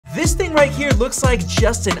this thing right here looks like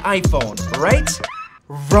just an iPhone, right?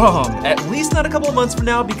 Wrong, at least not a couple of months from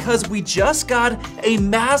now, because we just got a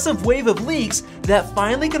massive wave of leaks that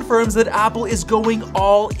finally confirms that Apple is going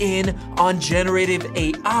all in on generative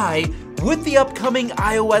AI with the upcoming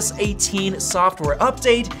iOS 18 software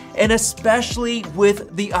update, and especially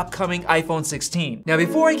with the upcoming iPhone 16. Now,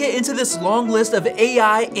 before I get into this long list of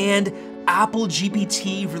AI and Apple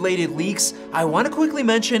GPT related leaks, I want to quickly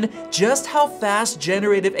mention just how fast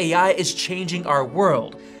generative AI is changing our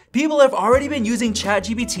world. People have already been using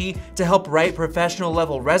ChatGPT to help write professional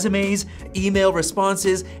level resumes, email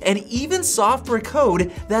responses, and even software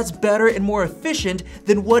code that's better and more efficient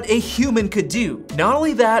than what a human could do. Not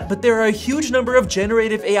only that, but there are a huge number of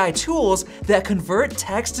generative AI tools that convert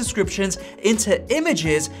text descriptions into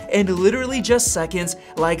images in literally just seconds,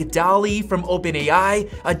 like DALL-E from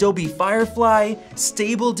OpenAI, Adobe Firefly,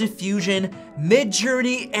 Stable Diffusion,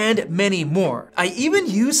 Midjourney, and many more. I even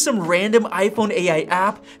used some random iPhone AI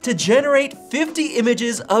app to generate 50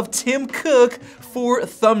 images of Tim Cook for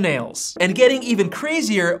thumbnails. And getting even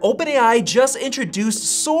crazier, OpenAI just introduced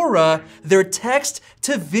Sora, their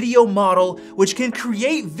text-to-video model, which can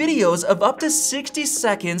create videos of up to 60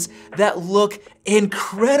 seconds that look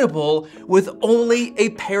incredible with only a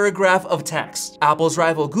paragraph of text. Apple's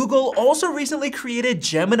rival Google also recently created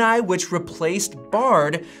Gemini, which replaced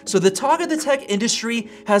Bard, so the talk of the tech industry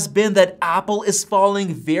has been that Apple is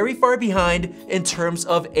falling very far behind in terms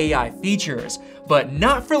of AI features. But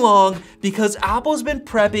not for long, because Apple's been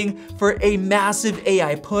prepping for a massive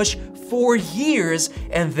AI push for years,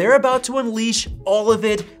 and they're about to unleash all of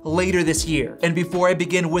it later this year. And before I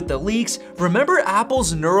begin with the leaks, remember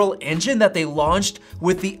Apple's neural engine that they launched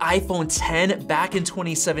with the iPhone 10 back in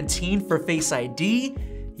 2017 for Face ID?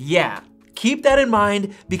 Yeah. Keep that in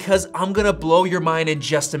mind, because I'm gonna blow your mind in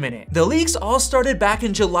just a minute. The leaks all started back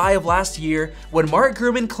in July of last year when Mark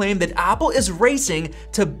Gurman claimed that Apple is racing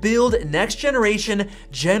to build next generation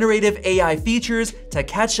generative AI features to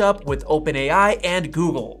catch up with OpenAI and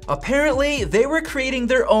Google. Apparently, they were creating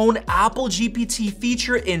their own Apple GPT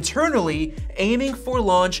feature internally, aiming for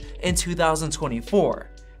launch in 2024.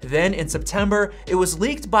 Then in September, it was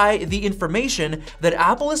leaked by The Information that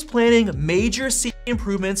Apple is planning major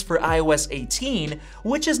improvements for iOS 18,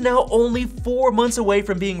 which is now only 4 months away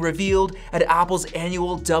from being revealed at Apple's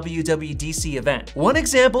annual WWDC event. One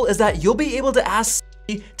example is that you'll be able to ask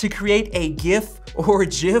to create a GIF or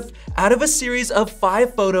GIF out of a series of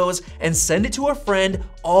 5 photos and send it to a friend,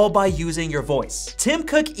 all by using your voice. Tim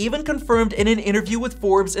Cook even confirmed in an interview with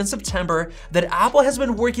Forbes in September that Apple has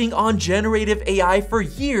been working on generative AI for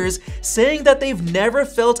years, saying that they've never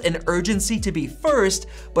felt an urgency to be first,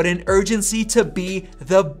 but an urgency to be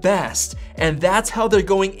the best. And that's how they're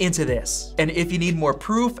going into this. And if you need more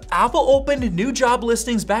proof, Apple opened new job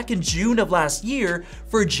listings back in June of last year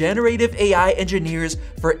for generative AI engineers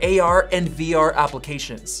for AR and VR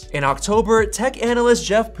applications. In October, tech analyst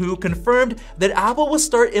Jeff Pu confirmed that Apple will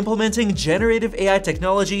start implementing generative AI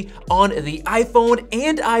technology on the iPhone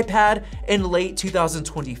and iPad in late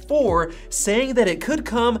 2024, saying that it could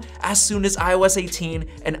come as soon as iOS 18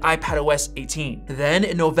 and iPadOS 18. Then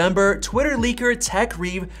in November, Twitter leaker Tech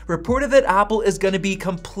Reeve reported that Apple is going to be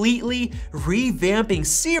completely revamping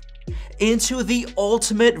Siri into the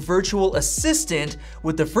ultimate virtual assistant,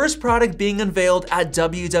 with the first product being unveiled at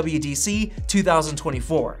WWDC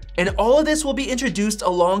 2024. And all of this will be introduced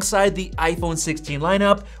alongside the iPhone 16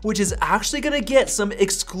 lineup, which is actually gonna get some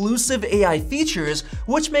exclusive AI features,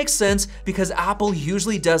 which makes sense because Apple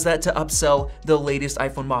usually does that to upsell the latest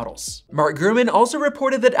iPhone models. Mark Gurman also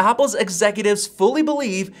reported that Apple's executives fully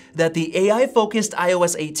believe that the AI-focused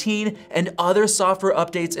iOS 18 and other software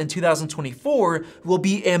updates in 2024 will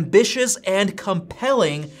be ambitious and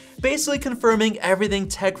compelling, basically confirming everything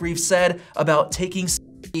Tech Reeve said about taking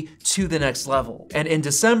to the next level. And in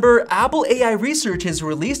December, Apple AI Research has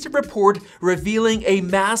released a report revealing a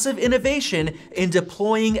massive innovation in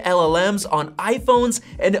deploying LLMs on iPhones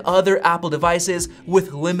and other Apple devices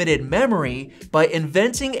with limited memory by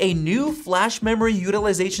inventing a new flash memory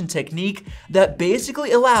utilization technique that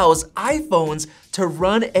basically allows iPhones to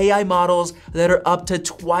run AI models that are up to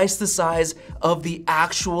twice the size of the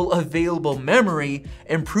actual available memory,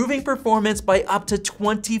 improving performance by up to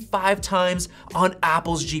 25 times on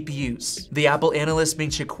Apple's GPUs. The Apple analyst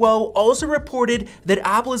Ming-Chi Kuo also reported that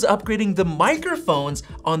Apple is upgrading the microphones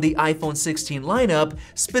on the iPhone 16 lineup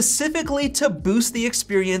specifically to boost the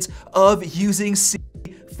experience of using Siri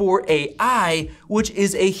for AI, which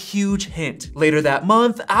is a huge hint. Later that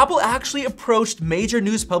month, Apple actually approached major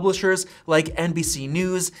news publishers like NBC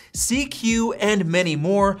News, CQ, and many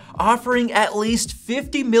more, offering at least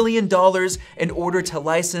 $50 million in order to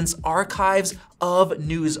license archives of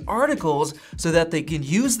news articles so that they can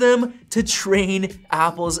use them to train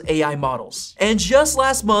Apple's AI models. And just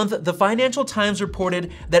last month, the Financial Times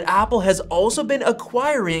reported that Apple has also been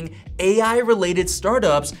acquiring AI-related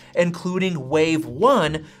startups, including Wave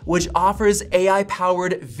 1, which offers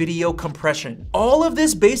AI-powered video compression. All of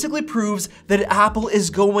this basically proves that Apple is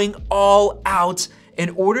going all out in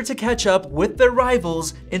order to catch up with their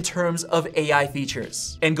rivals in terms of AI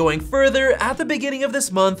features. And going further, at the beginning of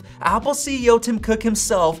this month, Apple CEO Tim Cook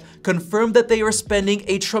himself confirmed that they are spending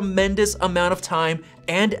a tremendous amount of time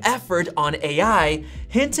and effort on AI,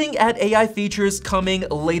 hinting at AI features coming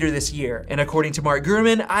later this year. And according to Mark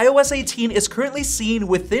Gurman, iOS 18 is currently seen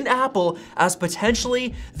within Apple as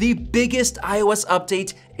potentially the biggest iOS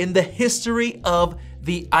update in the history of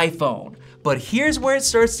the iPhone. But here's where it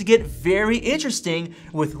starts to get very interesting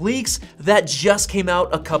with leaks that just came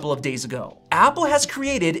out a couple of days ago. Apple has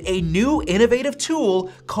created a new innovative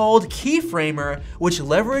tool called Keyframer, which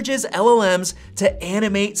leverages LLMs to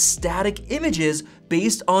animate static images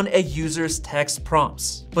based on a user's text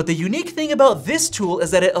prompts. But the unique thing about this tool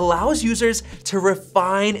is that it allows users to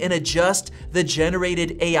refine and adjust the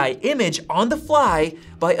generated AI image on the fly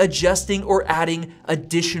by adjusting or adding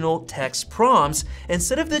additional text prompts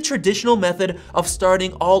instead of the traditional method of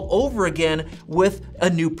starting all over again with a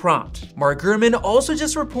new prompt. Mark Gurman also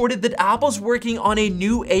just reported that Apple's working on a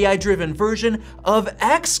new AI-driven version of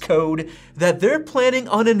Xcode that they're planning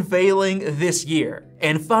on unveiling this year.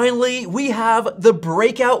 And finally, we have the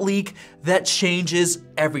breakout leak that changes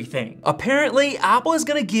everything. Apparently, Apple is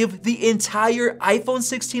gonna give the entire iPhone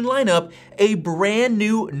 16 lineup a brand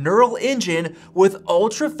new neural engine with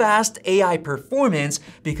ultra-fast AI performance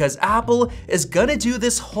because Apple is gonna do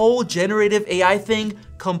this whole generative AI thing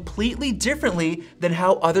completely differently than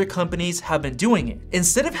how other companies have been doing it.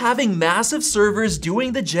 Instead of having massive servers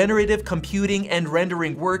doing the generative computing and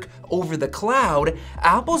rendering work over the cloud,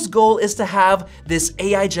 Apple's goal is to have this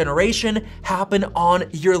AI generation happen on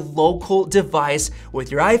your local device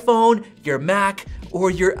with your iPhone, your Mac, or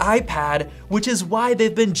your iPad, which is why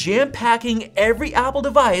they've been jam-packing every Apple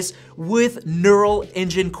device with neural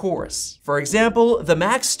engine cores. For example, the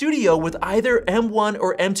Mac Studio with either M1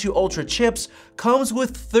 or M2 Ultra chips comes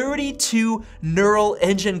with 32 neural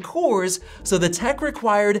engine cores, so the tech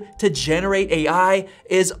required to generate AI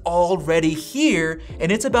is already here,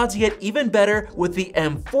 and it's about to get even better with the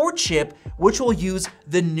M4 chip, which will use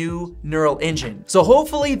the new neural engine. So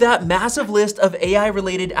hopefully that massive list of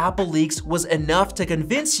AI-related Apple leaks was enough to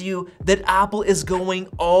convince you that Apple is going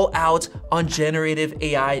all out on generative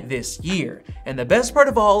AI this year. And the best part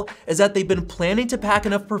of all is that they've been planning to pack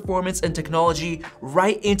enough performance and technology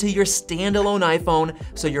right into your standalone iPhone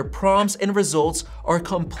so your prompts and results are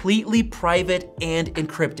completely private and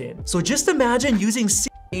encrypted. So just imagine using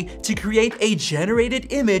to create a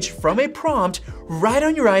generated image from a prompt right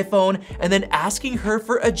on your iPhone and then asking her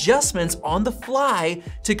for adjustments on the fly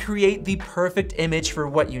to create the perfect image for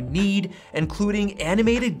what you need, including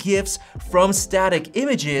animated GIFs from static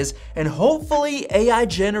images and hopefully AI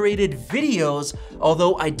generated videos,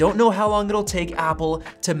 although I don't know how long it'll take Apple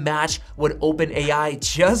to match what OpenAI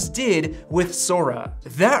just did with Sora.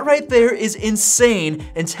 That right there is insane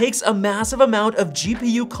and takes a massive amount of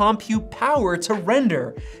GPU compute power to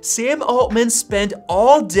render. Sam Altman spent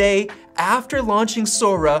all day after launching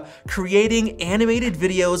Sora creating animated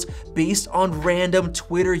videos based on random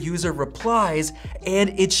Twitter user replies,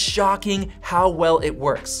 and it's shocking how well it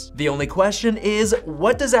works. The only question is,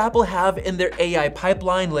 what does Apple have in their AI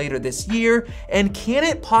pipeline later this year, and can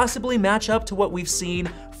it possibly match up to what we've seen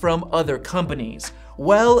from other companies?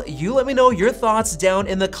 Well, you let me know your thoughts down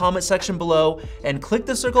in the comment section below and click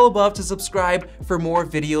the circle above to subscribe for more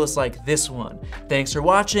videos like this one. Thanks for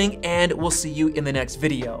watching, and we'll see you in the next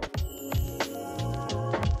video.